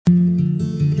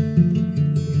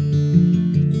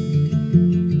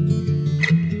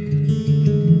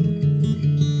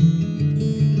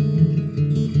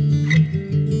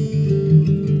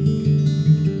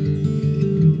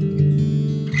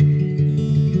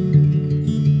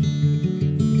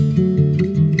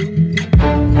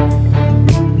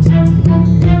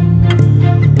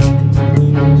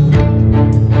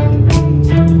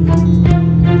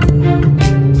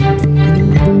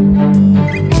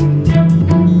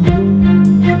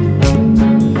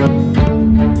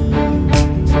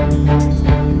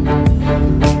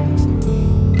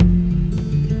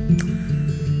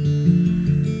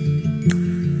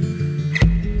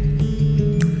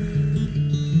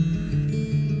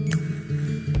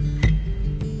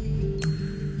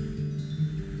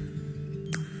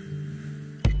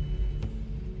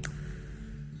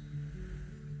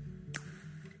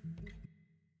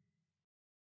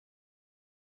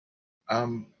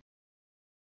Um,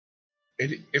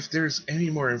 if there's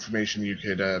any more information you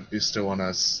could bestow on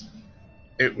us,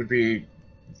 it would be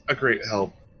a great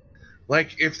help.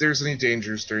 Like if there's any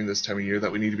dangers during this time of year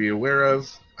that we need to be aware of,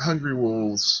 hungry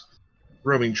wolves,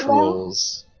 roaming Well,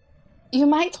 trolls. you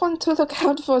might want to look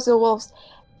out for the wolves.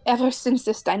 Ever since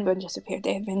the Steinburn disappeared,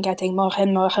 they've been getting more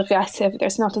and more aggressive.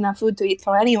 There's not enough food to eat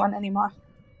for anyone anymore.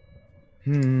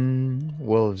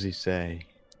 Wolves, you say?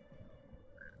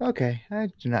 Okay,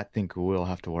 I do not think we'll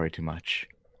have to worry too much.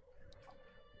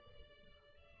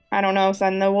 I don't know,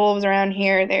 son. The wolves around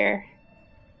here, they're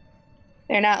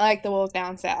not like the wolves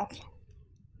down south.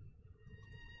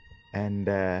 And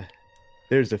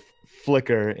there's a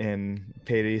flicker in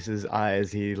Paradis'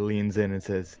 eyes. He leans in and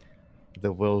says,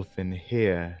 "The wolf in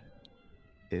here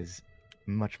is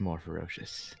much more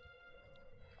ferocious."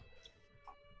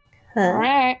 All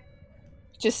right.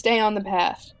 Just stay on the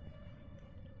path.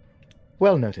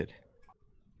 Well noted.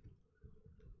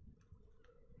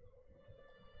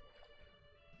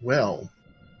 Well,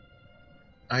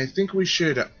 I think we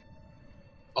should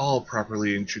all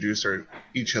properly introduce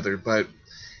each other, but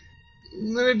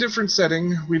in a different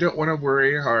setting. We don't want to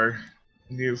worry our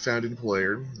newfound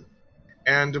employer.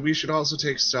 And we should also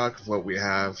take stock of what we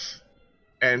have.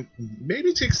 And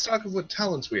maybe take stock of what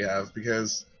talents we have,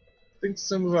 because I think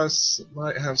some of us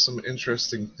might have some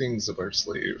interesting things up our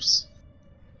sleeves.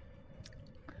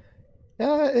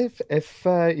 If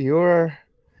you're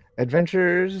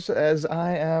adventurers as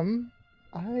I am,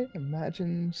 I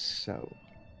imagine so.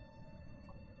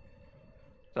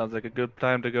 Sounds like a good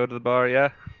time to go to the bar, yeah?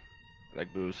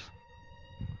 Like booze.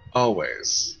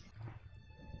 Always.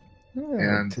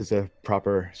 And it is a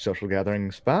proper social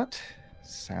gathering spot.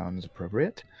 Sounds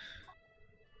appropriate.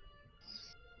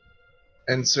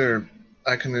 And sir,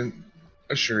 I can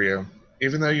assure you,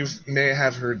 even though you may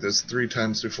have heard this 3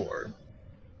 times before,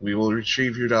 we will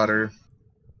retrieve your daughter,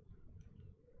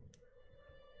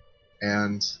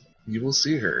 and you will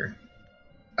see her.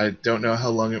 I don't know how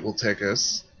long it will take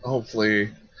us.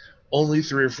 Hopefully, only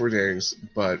 3 or 4 days,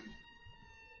 but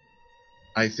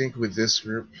I think with this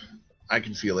group, I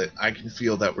can feel it. I can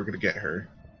feel that we're going to get her.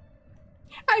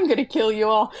 I'm going to kill you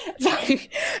all. Sorry.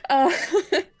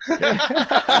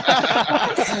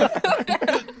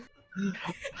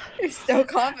 You're so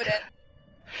confident.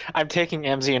 I'm taking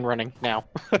Amzi and running now.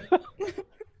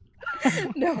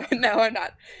 No, I'm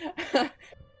not.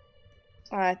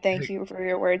 Thank you for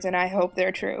your words, and I hope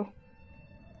they're true.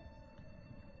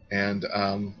 And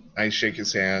I shake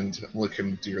his hand, look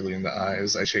him dearly in the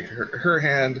eyes. I shake her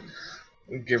hand,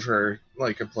 give her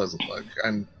like a pleasant look.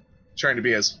 I'm trying to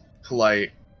be as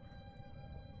polite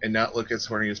and not look as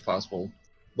horny as possible.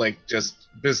 Like, just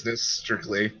business,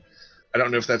 strictly. I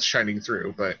don't know if that's shining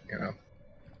through, but, you know.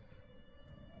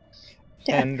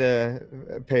 Yeah.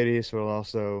 And Paradis will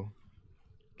also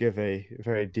give a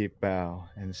very deep bow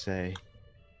and say,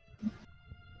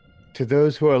 "To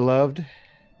those who are loved,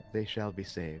 they shall be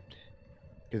saved.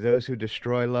 To those who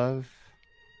destroy love,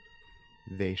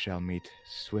 they shall meet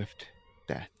swift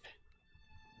death."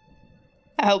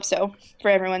 I hope so. For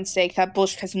everyone's sake, that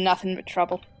bullshit has nothing but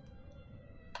trouble.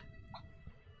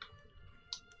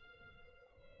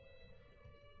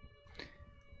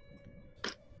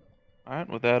 Alright,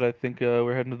 with that, I think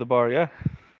we're heading to the bar, yeah?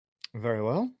 Very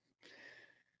well.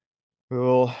 We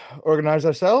will organize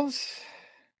ourselves,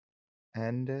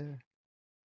 and that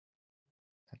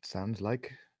sounds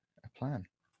like a plan.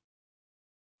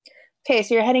 Okay,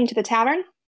 so you're heading to the tavern?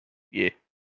 Yeah.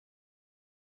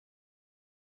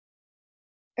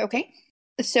 Okay.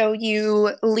 So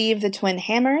you leave the Twin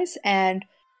Hammers and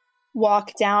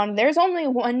walk down. There's only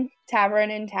one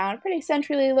tavern in town, pretty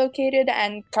centrally located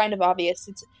and kind of obvious.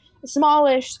 It's a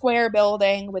smallish square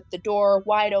building with the door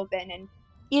wide open, and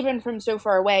even from so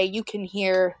far away, you can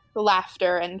hear the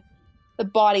laughter and the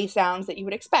body sounds that you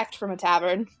would expect from a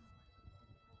tavern.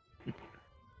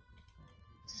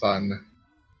 Fun.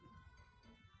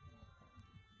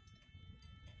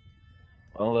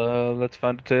 Well, let's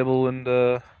find a table and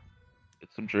get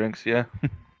some drinks, yeah?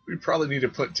 We probably need to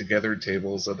put together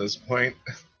tables at this point.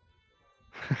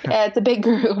 Yeah, it's a big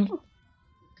group.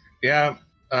 Yeah,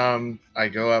 I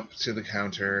go up to the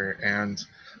counter, and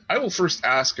I will first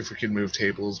ask if we can move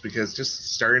tables, because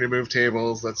just starting to move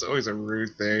tables, that's always a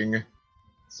rude thing.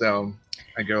 So,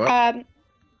 I go up.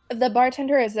 The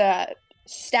bartender is a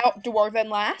stout dwarven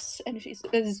lass, and she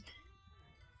says,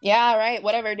 "Yeah, right,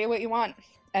 whatever, do what you want."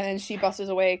 And then she busses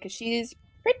away, because she's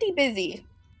pretty busy.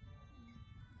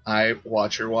 I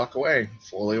watch her walk away,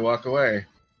 fully walk away,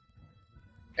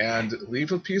 and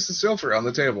leave a piece of silver on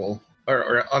the table,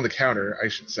 or on the counter, I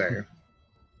should say.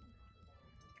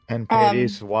 And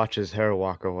Paradis watches her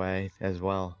walk away as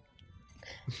well.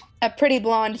 A pretty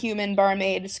blonde human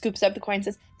barmaid scoops up the coin and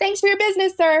says, "Thanks for your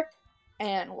business, sir,"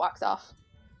 and walks off.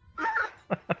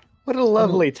 What a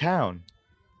lovely town.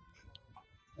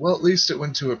 Well, at least it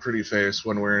went to a pretty face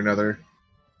one way or another.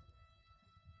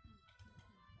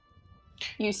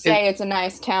 You say it's a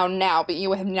nice town now, but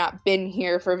you have not been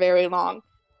here for very long.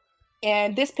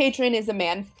 And this patron is a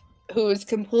man who's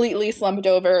completely slumped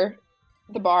over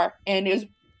the bar and is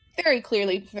very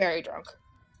clearly very drunk.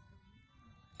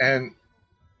 And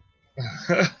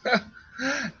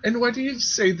and why do you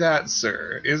say that,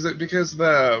 sir? Is it because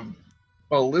the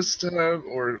ballista,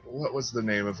 or what was the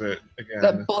name of it again?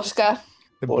 The Bolshka.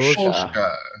 The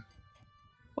Bolshka.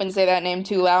 Wouldn't say that name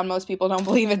too loud. Most people don't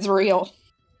believe it's real.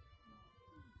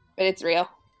 But it's real.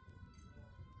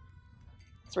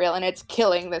 It's real, and it's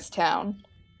killing this town.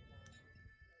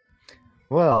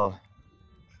 Well,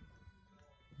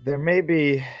 there may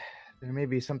be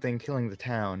something killing the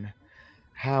town.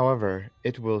 However,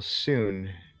 it will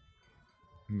soon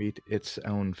meet its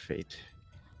own fate.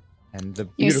 And the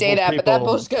You say that, people... but that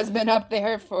Bolshka's been up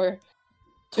there for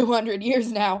 200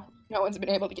 years now. No one's been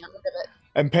able to get rid of it.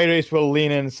 And Paris will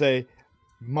lean in and say,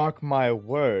 "Mark my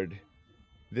word,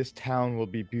 this town will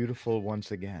be beautiful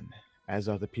once again, as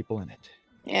are the people in it."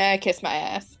 Yeah, kiss my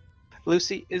ass.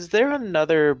 Lucy, is there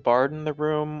another bard in the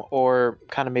room, or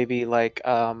kind of maybe like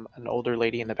an older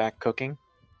lady in the back cooking?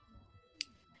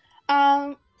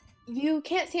 You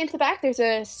can't see into the back. There's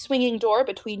a swinging door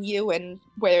between you and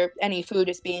where any food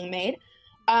is being made.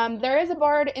 There is a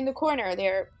bard in the corner.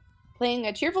 They're playing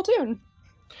a cheerful tune.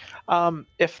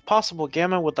 If possible,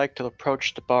 Gamma would like to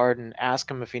approach the bard and ask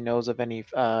him if he knows of any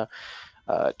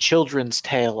children's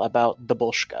tale about the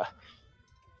Bolshka.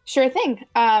 Sure thing.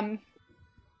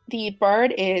 The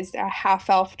bard is a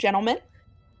half-elf gentleman.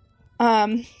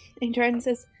 He turns and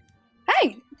says,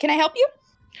 "Hi, can I help you?"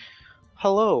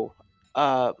 Hello,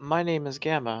 my name is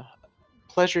Gamma.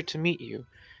 Pleasure to meet you.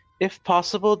 If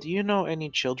possible, do you know any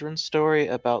children's story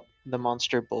about the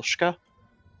monster Bolshka?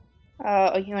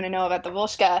 Oh, you want to know about the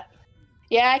Volshka?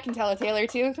 Yeah, I can tell a tale or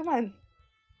two. Come on.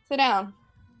 Sit down.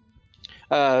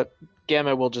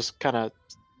 Gamma will just kind of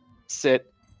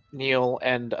sit, kneel,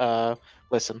 and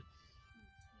listen.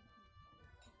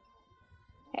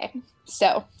 Okay,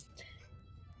 so,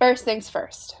 first things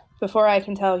first. Before I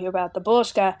can tell you about the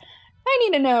Bolshka, I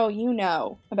need to know you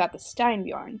know about the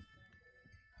Steinbjorn.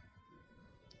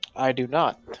 I do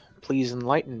not. Please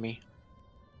enlighten me.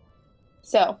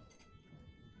 So,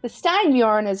 the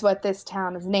Steinbjorn is what this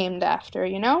town is named after,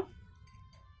 you know?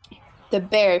 The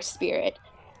bear spirit.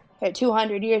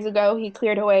 200 years ago, he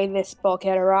cleared away this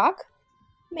bulkhead of rock,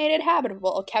 made it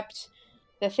habitable, kept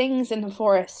the things in the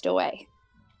forest away.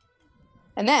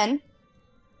 And then,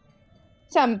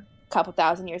 some couple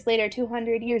thousand years later,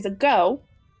 200 years ago,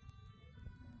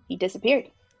 he disappeared.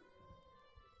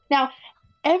 Now,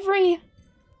 every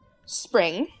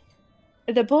spring,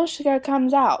 the Bolshka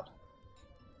comes out.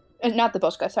 Not the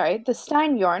Bolshka, sorry. The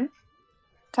Steinbjorn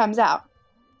comes out.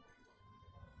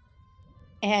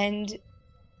 And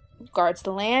guards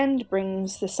the land,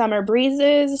 brings the summer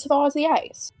breezes, thaws the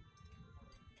ice.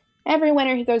 Every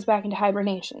winter he goes back into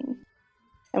hibernation.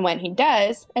 And when he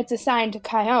does, it's assigned to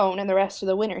Kion and the rest of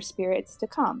the winter spirits to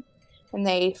come. And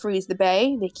they freeze the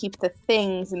bay, they keep the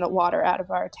things in the water out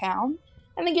of our town,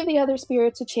 and they give the other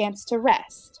spirits a chance to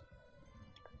rest.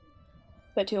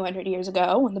 But 200 years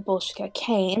ago, when the Bolshka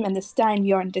came and the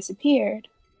Steinbjorn disappeared,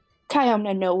 Kion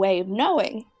had no way of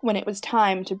knowing when it was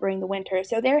time to bring the winter,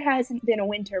 so there hasn't been a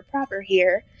winter proper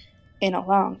here in a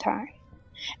long time.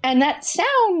 And that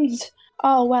sounds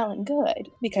all well and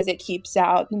good, because it keeps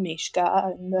out the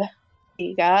Mishka and the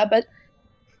Iga, but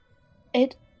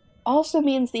it also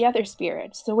means the other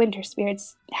spirits, the winter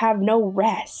spirits, have no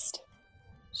rest.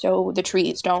 So the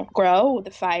trees don't grow,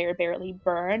 the fire barely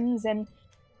burns, and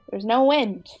there's no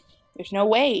wind, there's no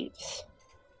waves.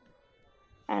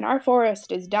 And our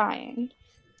forest is dying.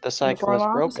 The cycle is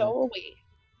broken. So will we.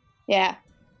 Yeah,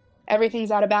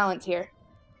 everything's out of balance here.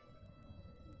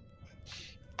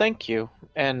 Thank you.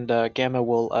 And Gamma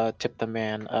will tip the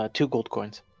man 2 gold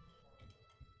coins.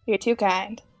 You're too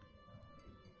kind.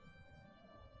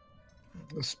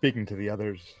 Speaking to the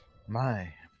others,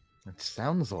 my, it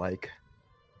sounds like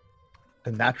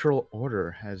the natural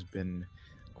order has been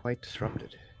quite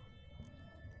disrupted.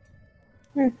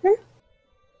 Mm-hmm.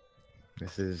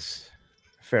 This is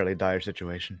a fairly dire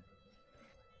situation.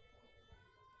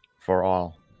 For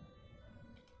all.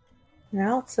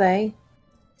 I'll say.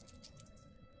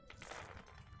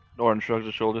 Norin shrugs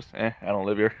his shoulders. I don't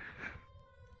live here.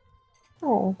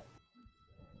 Oh.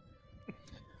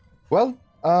 Well,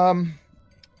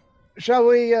 shall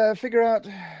we figure out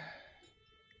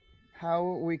how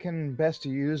we can best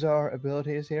use our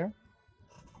abilities here?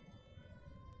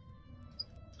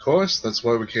 Of course, that's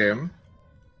why we came.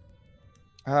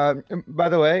 By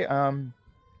the way,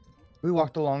 we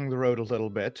walked along the road a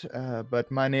little bit, but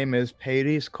my name is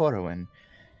Pades Corwin.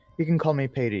 You can call me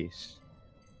Pades.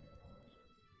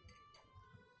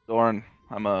 Doran,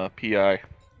 I'm a PI.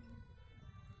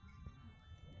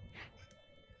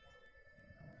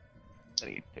 Then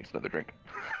he takes another drink.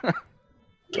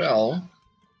 Well,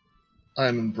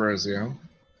 I'm Ambrosio,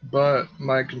 but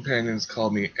my companions call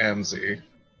me Amzi.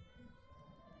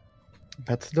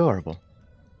 That's adorable.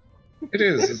 It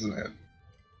is, isn't it?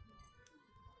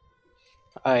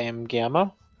 I am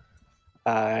Gamma.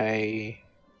 I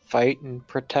fight and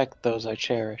protect those I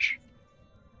cherish.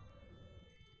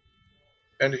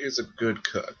 And he's a good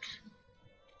cook.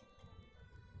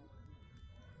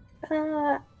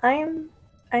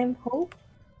 I'm Hope,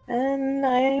 and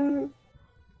I'm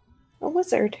a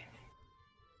wizard.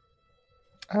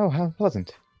 Oh, how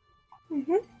pleasant.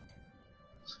 Mm-hmm.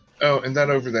 Oh, and that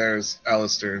over there is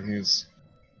Alistair, and he's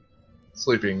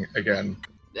sleeping again.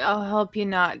 I'll help you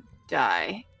not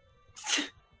die.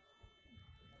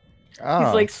 Oh,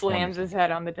 He's like slams his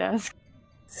head on the desk.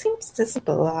 Seems to sleep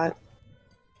a lot.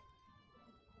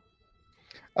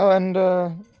 Oh, and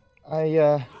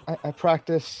I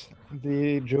practice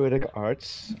the druidic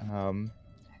arts,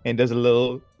 and does a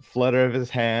little flutter of his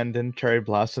hand, and cherry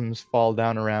blossoms fall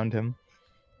down around him.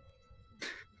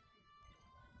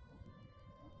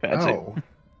 Fancy. Oh,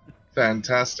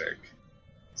 fantastic.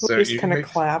 Hope just kind of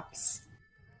claps.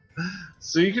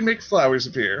 So you can make flowers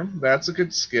appear. That's a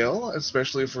good skill,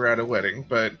 especially if we're at a wedding,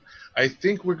 but I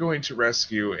think we're going to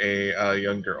rescue a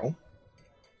young girl.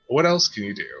 What else can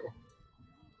you do?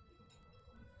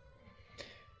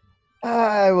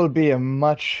 I will be a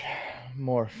much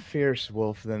more fierce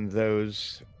wolf than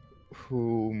those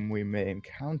whom we may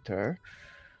encounter.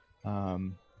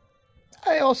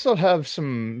 I also have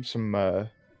some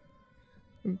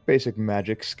basic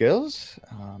magic skills.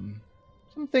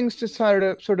 Some things to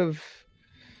sort of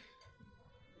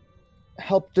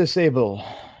help disable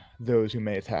those who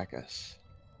may attack us.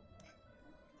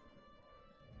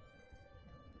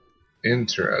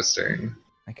 Interesting.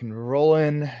 I can roll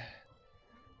in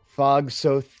fog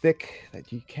so thick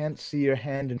that you can't see your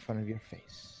hand in front of your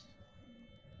face.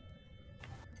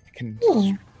 I can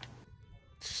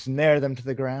snare them to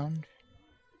the ground,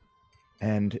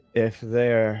 and if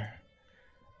they're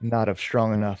not of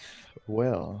strong enough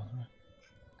will,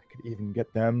 I could even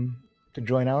get them to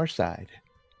join our side.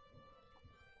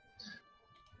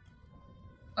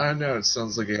 I know, it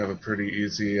sounds like you have a pretty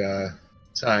easy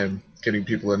time getting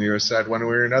people on your side one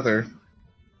way or another.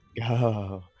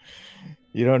 Oh,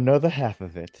 you don't know the half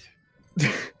of it.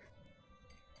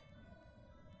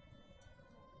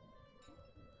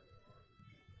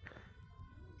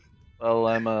 Well,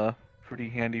 I'm pretty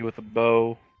handy with a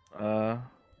bow.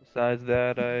 Besides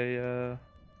that, I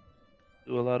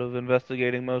do a lot of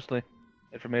investigating mostly.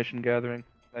 Information gathering,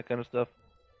 that kind of stuff.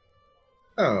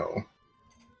 Oh.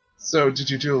 So did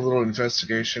you do a little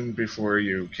investigation before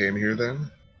you came here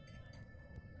then?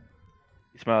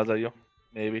 He smiles at you.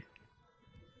 Maybe.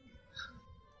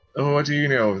 Oh, what do you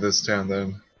know of this town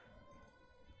then?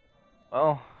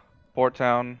 Well, Port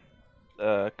Town,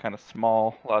 kind of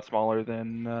small, a lot smaller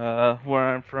than where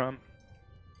I'm from.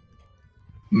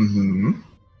 Mm-hmm.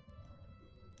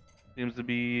 Seems to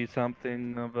be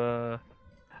something of a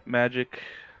magic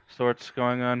sorts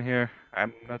going on here.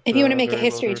 I'm not. If you want to make a very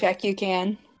well history versed. check, you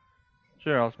can.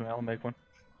 Sure, I'll make one.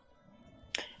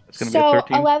 It's gonna So be a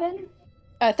 13. 11?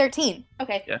 13.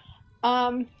 Okay. Yeah.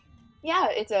 Yeah,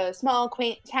 it's a small,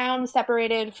 quaint town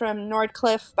separated from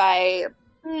Nordcliff by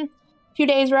a few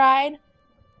days' ride.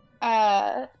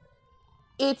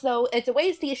 It's a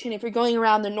way station if you're going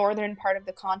around the northern part of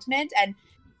the continent, and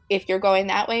if you're going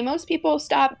that way, most people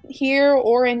stop here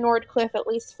or in Nordcliff at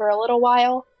least for a little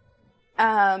while.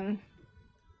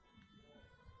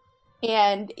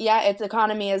 And yeah, its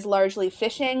economy is largely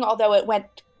fishing, although it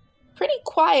went pretty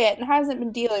quiet and hasn't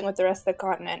been dealing with the rest of the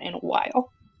continent in a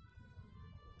while.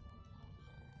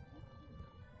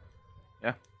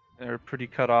 Yeah, they're pretty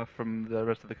cut off from the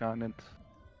rest of the continent,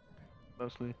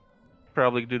 mostly.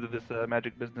 Probably due to this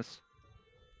magic business.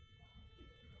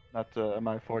 Not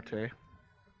my forte.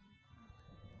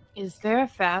 Is there a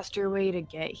faster way to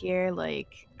get here?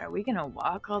 Like, are we gonna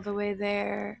walk all the way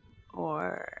there?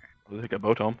 Or... We'll take a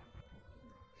boat home.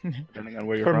 Depending on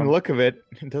where you're From from. the look of it,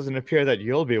 it doesn't appear that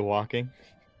you'll be walking.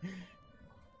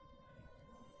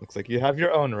 Looks like you have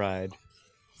your own ride.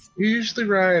 We usually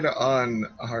ride on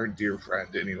our dear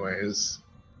friend anyways.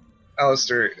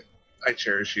 Alistair, I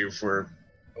cherish you for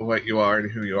what you are and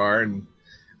who you are, and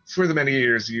for the many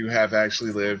years you have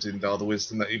actually lived and all the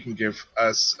wisdom that you can give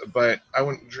us, but I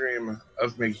wouldn't dream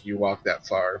of making you walk that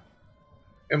far.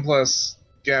 And plus,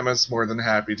 Gamma's more than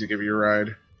happy to give you a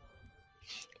ride.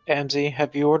 Amzi,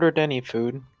 have you ordered any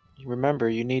food? Remember,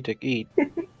 you need to eat.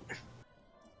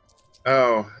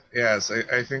 Oh, yes,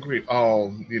 I think we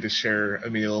all need to share a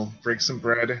meal, break some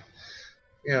bread,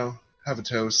 have a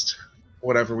toast,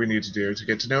 whatever we need to do to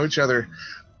get to know each other.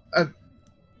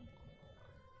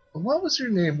 What was your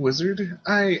name, Wizard?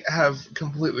 I have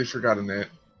completely forgotten it.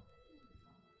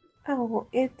 Oh,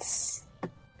 it's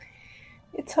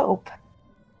Hope.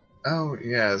 Oh,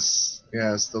 yes,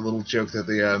 the little joke that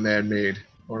the man made.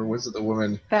 Or was it the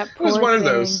woman? That It was poor one of thing.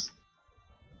 those.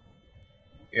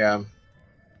 Yeah.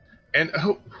 And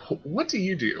what do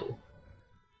you do?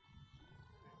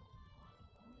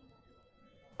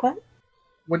 What?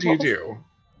 What do you do?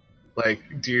 Like,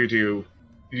 you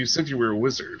said you were a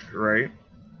wizard, right?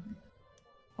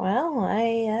 Well,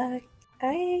 I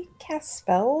cast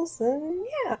spells and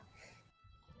yeah.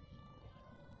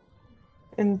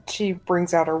 And she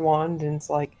brings out her wand and it's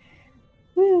like,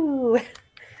 woo.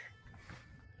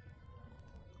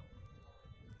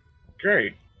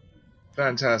 Great.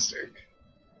 Fantastic.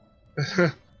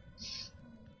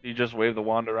 You just wave the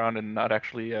wand around and not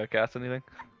actually cast anything?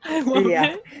 I love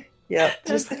Yeah. it. Yeah,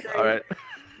 just Alright.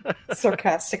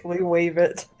 sarcastically wave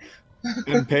it.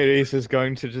 And Paris is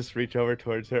going to just reach over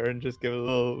towards her and just give a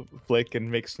little flick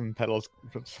and make some petals,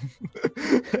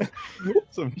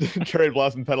 some cherry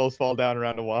blossom petals fall down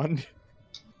around a wand.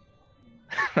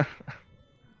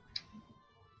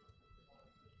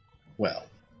 Well,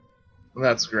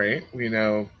 that's great. We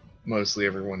know mostly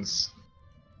everyone's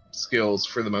skills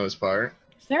for the most part.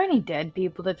 Is there any dead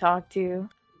people to talk to?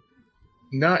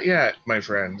 Not yet, my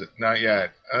friend. Not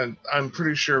yet. I'm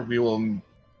pretty sure we will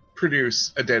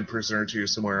produce a dead person or two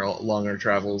somewhere along our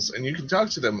travels, and you can talk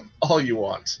to them all you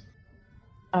want.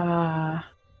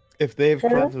 If they've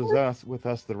crossed with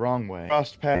us the wrong way,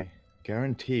 crossed path,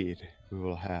 guaranteed we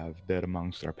will have dead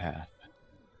amongst our path.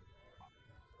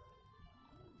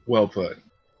 Well put.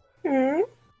 Hmm?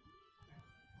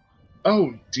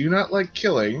 Oh, do you not like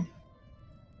killing?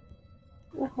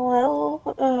 Well,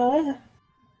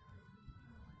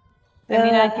 I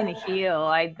mean, I can heal.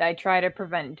 I try to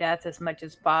prevent death as much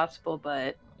as possible,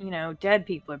 but, dead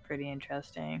people are pretty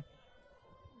interesting.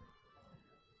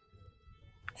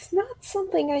 it's not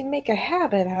something I make a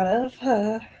habit out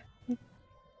of.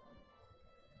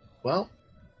 Well,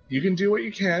 you can do what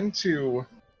you can to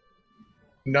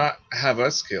not have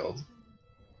us killed,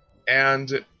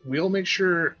 and we'll make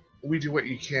sure we do what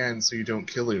you can so you don't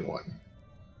kill anyone.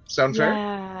 Sound fair?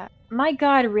 Yeah, my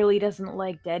god really doesn't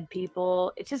like dead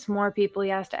people. It's just more people he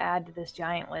has to add to this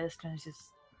giant list, and it's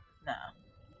just, no.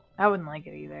 I wouldn't like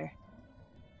it either.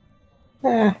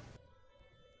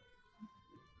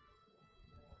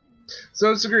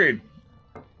 So it's agreed.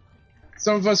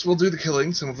 Some of us will do the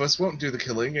killing, some of us won't do the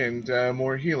killing, and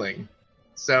more healing.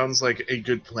 Sounds like a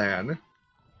good plan.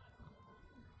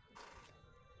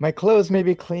 My clothes may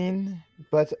be clean,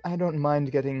 but I don't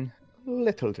mind getting a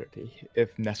little dirty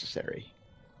if necessary.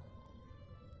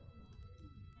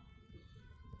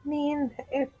 I mean,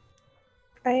 if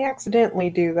I accidentally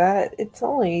do that, it's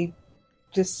only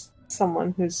just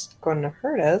someone who's going to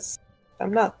hurt us.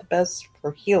 I'm not the best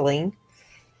for healing.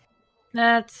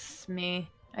 That's me.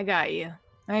 I got you.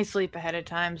 I sleep ahead of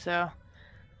time, so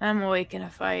I'm awake in a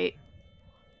fight.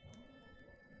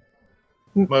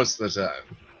 Most of the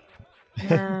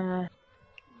time.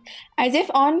 As if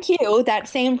on cue, that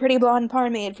same pretty blonde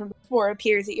barmaid from before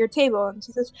appears at your table and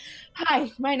she says,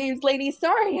 "Hi, my name's Lady.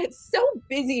 Sorry, it's so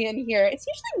busy in here. It's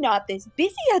usually not this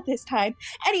busy at this time.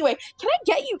 Anyway, can I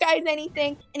get you guys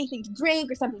anything? Anything to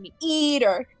drink or something to eat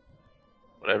or..."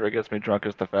 Whatever gets me drunk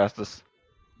is the fastest.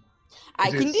 I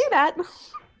It can is do that.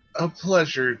 a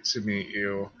pleasure to meet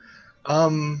you.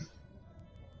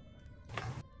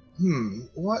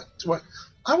 What?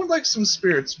 I would like some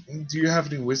spirits. Do you have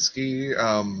any whiskey?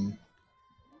 Ryan?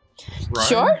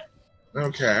 Sure.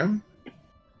 Okay.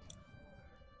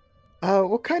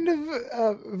 What kind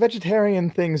of vegetarian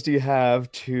things do you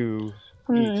have to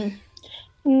eat?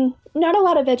 Not a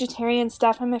lot of vegetarian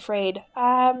stuff, I'm afraid.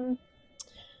 Well,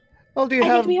 do you I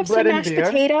have think we have bread some and mashed beer?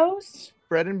 potatoes.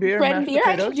 Bread and beer? Bread and mashed beer,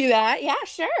 I potatoes? can do that. Yeah,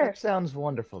 sure. That sounds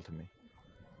wonderful to me.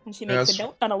 And she makes Yes. a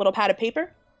note on a little pad of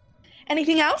paper.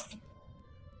 Anything else?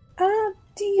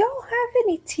 Do y'all have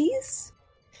any teas?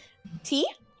 Tea?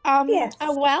 Yes.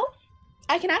 Well,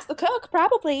 I can ask the cook,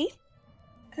 probably.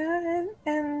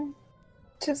 And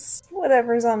just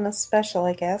whatever's on the special,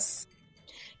 I guess.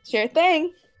 Sure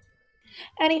thing.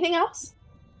 Anything else?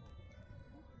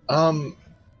 I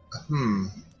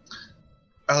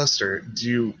Alistair,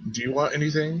 do you want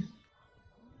anything?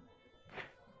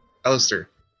 Alistair.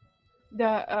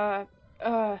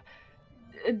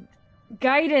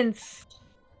 Guidance.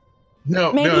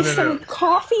 No, Maybe no. some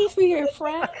coffee for your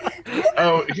friend.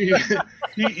 Oh, he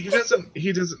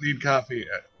doesn't need coffee.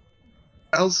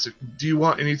 Alistair, do you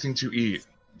want anything to eat?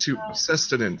 To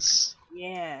sustenance.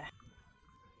 Yeah.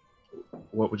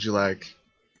 What would you like?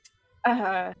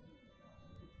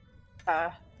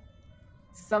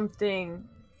 Something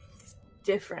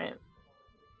different.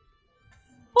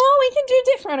 Well, we can do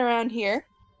different around here.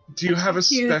 Do you have a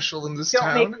special in this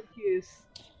town? Make excuse.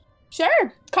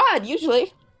 Sure, cod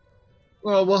usually.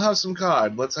 Well, we'll have some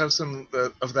cod. Let's have some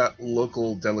of that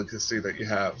local delicacy that you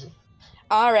have.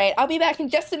 All right, I'll be back in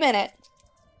just a minute.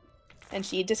 And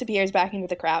she disappears back into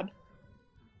the crowd.